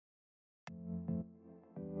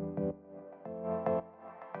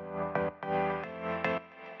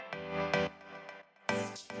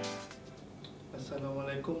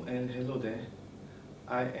Assalamualaikum and hello there.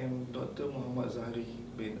 I am Dr. Muhammad Zahri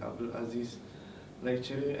bin Abdul Aziz,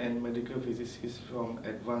 lecturer and medical physicist from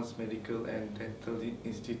Advanced Medical and Dental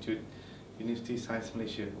Institute, University Science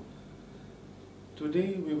Malaysia.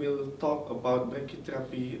 Today we will talk about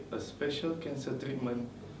brachytherapy, a special cancer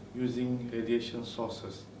treatment using radiation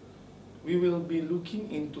sources. We will be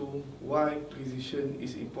looking into why precision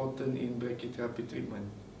is important in brachytherapy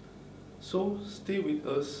treatment. So stay with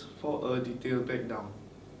us for a detailed breakdown.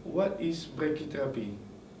 What is brachytherapy?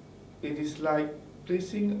 It is like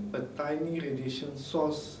placing a tiny radiation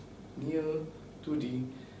source near to the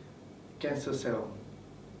cancer cell.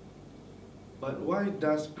 But why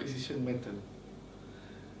does precision matter?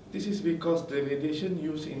 This is because the radiation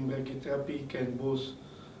used in brachytherapy can both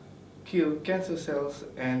kill cancer cells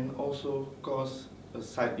and also cause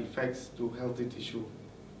side effects to healthy tissue.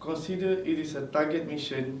 Consider it is a target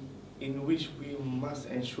mission in which we must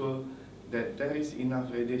ensure that there is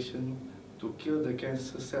enough radiation to kill the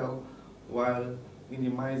cancer cell while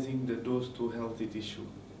minimizing the dose to healthy tissue.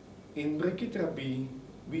 In brachytherapy,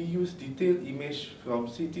 we use detailed image from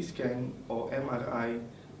CT scan or MRI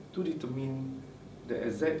to determine the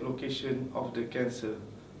exact location of the cancer,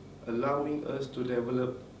 allowing us to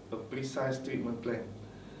develop a precise treatment plan.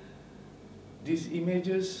 These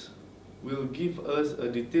images will give us a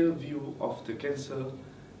detailed view of the cancer,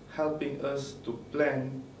 helping us to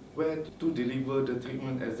plan where to deliver the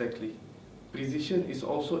treatment exactly. Precision is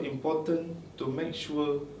also important to make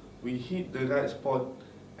sure we hit the right spot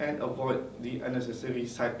and avoid the unnecessary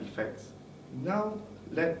side effects. Now,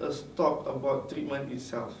 let us talk about treatment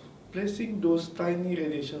itself. Placing those tiny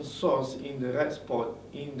radiation sources in the right spot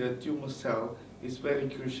in the tumor cell is very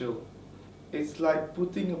crucial. It's like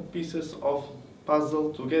putting pieces of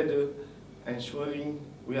puzzle together, ensuring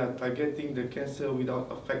we are targeting the cancer without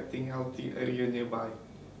affecting healthy area nearby.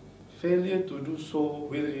 Failure to do so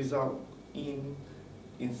will result in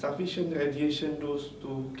insufficient radiation dose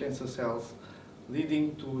to cancer cells,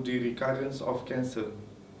 leading to the recurrence of cancer.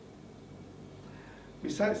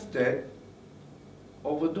 Besides that,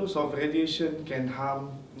 overdose of radiation can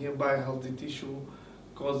harm nearby healthy tissue,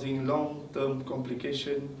 causing long-term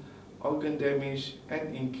complications, organ damage,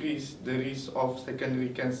 and increase the risk of secondary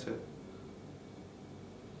cancer.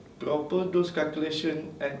 Proper dose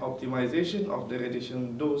calculation and optimization of the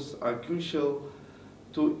radiation dose are crucial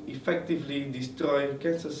to effectively destroy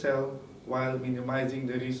cancer cells while minimizing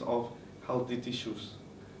the risk of healthy tissues.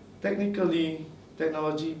 Technically,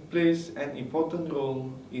 technology plays an important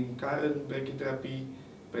role in current brachytherapy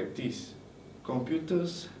practice.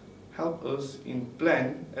 Computers help us in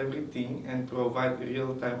plan everything and provide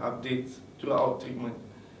real-time updates throughout treatment.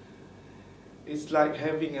 It's like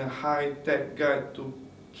having a high-tech guide to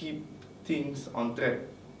keep things on track.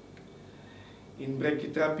 In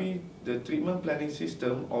brachytherapy, the treatment planning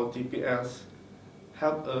system or TPS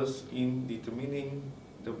help us in determining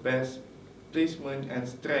the best placement and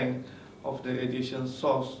strength of the radiation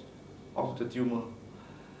source of the tumor.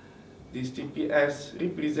 This TPS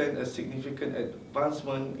represents a significant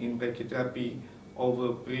advancement in brachytherapy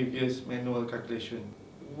over previous manual calculation.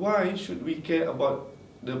 Why should we care about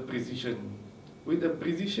the precision? With the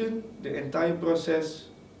precision, the entire process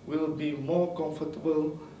will be more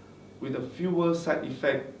comfortable with a fewer side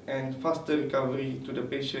effects and faster recovery to the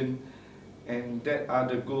patient, and that are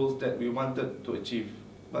the goals that we wanted to achieve.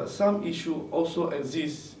 But some issues also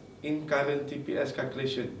exist in current TPS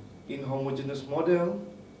calculation. In homogeneous model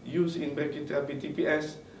used in brachytherapy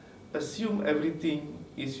TPS, assume everything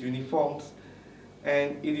is uniform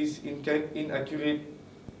and it is inaccurate,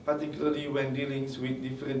 particularly when dealing with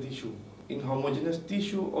different tissue. In homogeneous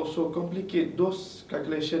tissue also complicate those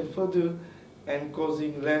calculations further and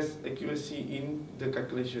causing less accuracy in the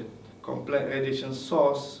calculation. Complex radiation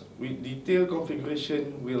source with detailed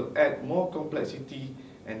configuration will add more complexity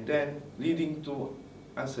and then leading to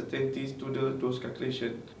uncertainties to the dose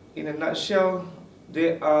calculation. In a nutshell,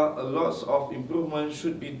 there are a lot of improvements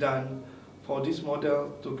should be done for this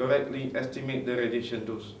model to correctly estimate the radiation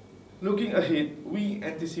dose. Looking ahead, we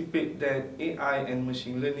anticipate that AI and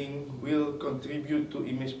machine learning will contribute to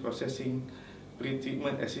image processing,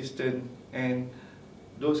 pre-treatment assistance, and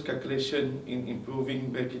dose calculation in improving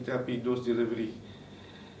brachytherapy dose delivery.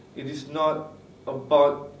 It is not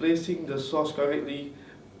about placing the source correctly,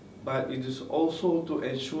 but it is also to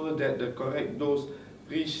ensure that the correct dose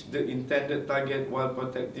reach the intended target while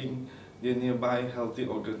protecting the nearby healthy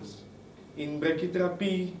organs. In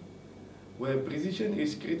brachytherapy, where precision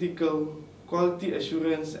is critical, quality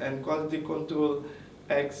assurance and quality control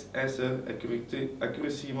acts as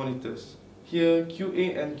accuracy monitors. Here,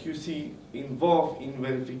 QA and QC involved in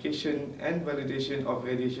verification and validation of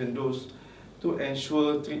radiation dose to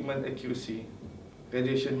ensure treatment accuracy.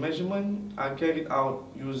 Radiation measurements are carried out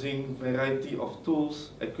using variety of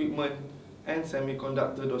tools, equipment, and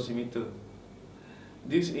semiconductor dosimeter.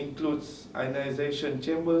 This includes ionization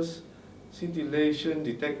chambers, scintillation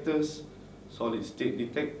detectors, solid-state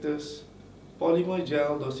detectors, polymer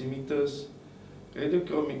gel dosimeters,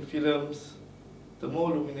 radiochromic films,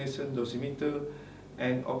 thermoluminescent dosimeter,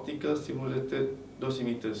 and optical stimulated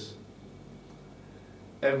dosimeters.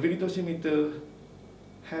 Every dosimeter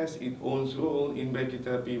has its own role in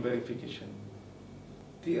brachytherapy verification.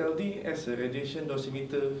 TLD as a radiation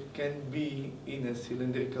dosimeter can be in a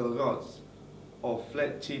cylindrical rods or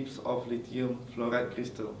flat chips of lithium fluoride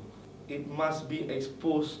crystal. It must be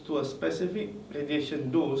exposed to a specific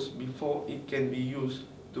radiation dose before it can be used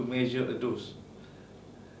to measure a dose.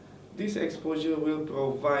 This exposure will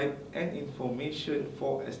provide an information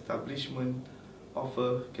for establishment of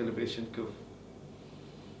a calibration curve.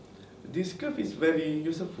 This curve is very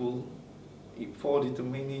useful for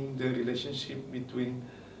determining the relationship between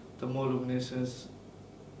thermoluminescence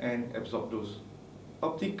and absorbed dose.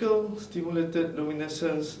 Optical stimulated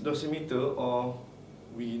luminescence dosimeter, or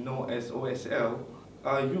we know as OSL,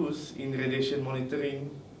 are used in radiation monitoring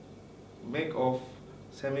made of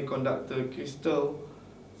semiconductor crystal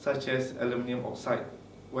such as aluminum oxide.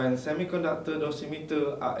 When semiconductor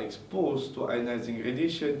dosimeter are exposed to ionizing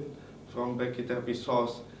radiation from brachytherapy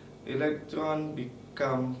source, electrons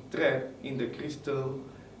become trapped in the crystal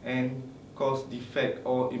and cause defect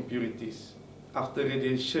or impurities. After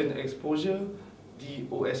radiation exposure, the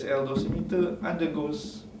OSL dosimeter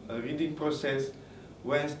undergoes a reading process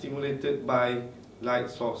when stimulated by light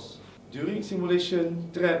source. During simulation,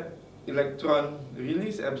 trapped electron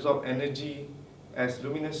release absorb energy as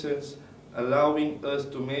luminescence, allowing us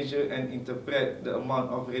to measure and interpret the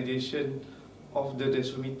amount of radiation of the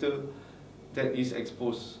dosimeter that is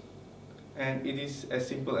exposed. And it is as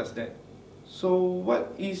simple as that. So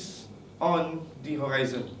what is on the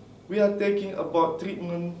horizon? We are taking about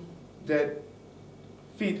treatment that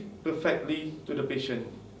fit perfectly to the patient,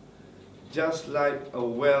 just like a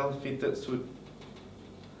well-fitted suit.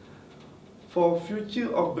 For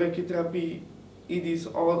future of brachytherapy, it is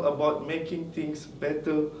all about making things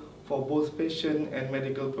better for both patient and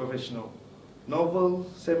medical professional. Novel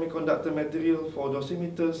semiconductor material for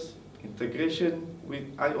dosimeters, integration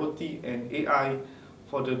with IoT and AI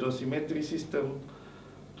for the dosimetry system,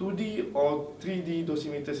 2D or 3D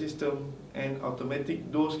dosimeter system, and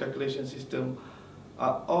automatic dose calculation system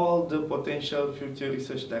are all the potential future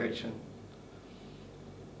research direction.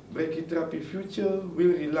 Brachytherapy future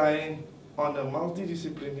will rely on a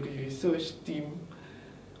multidisciplinary research team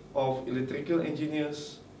of electrical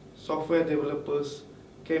engineers, software developers,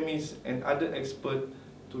 chemists, and other experts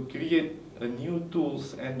to create a new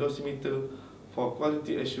tools and dosimeter for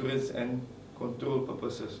quality assurance and control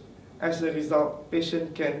purposes. As a result,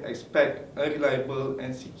 patients can expect a reliable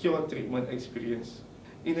and secure treatment experience.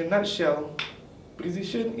 In a nutshell,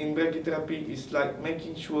 precision in brachytherapy is like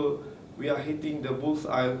making sure we are hitting the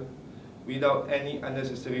bullseye without any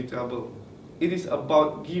unnecessary trouble. It is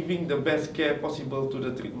about giving the best care possible to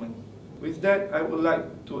the treatment. With that, I would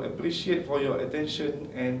like to appreciate for your attention,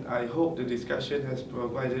 and I hope the discussion has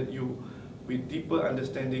provided you with deeper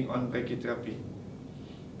understanding on brachytherapy.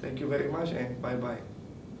 Thank you very much, and bye-bye.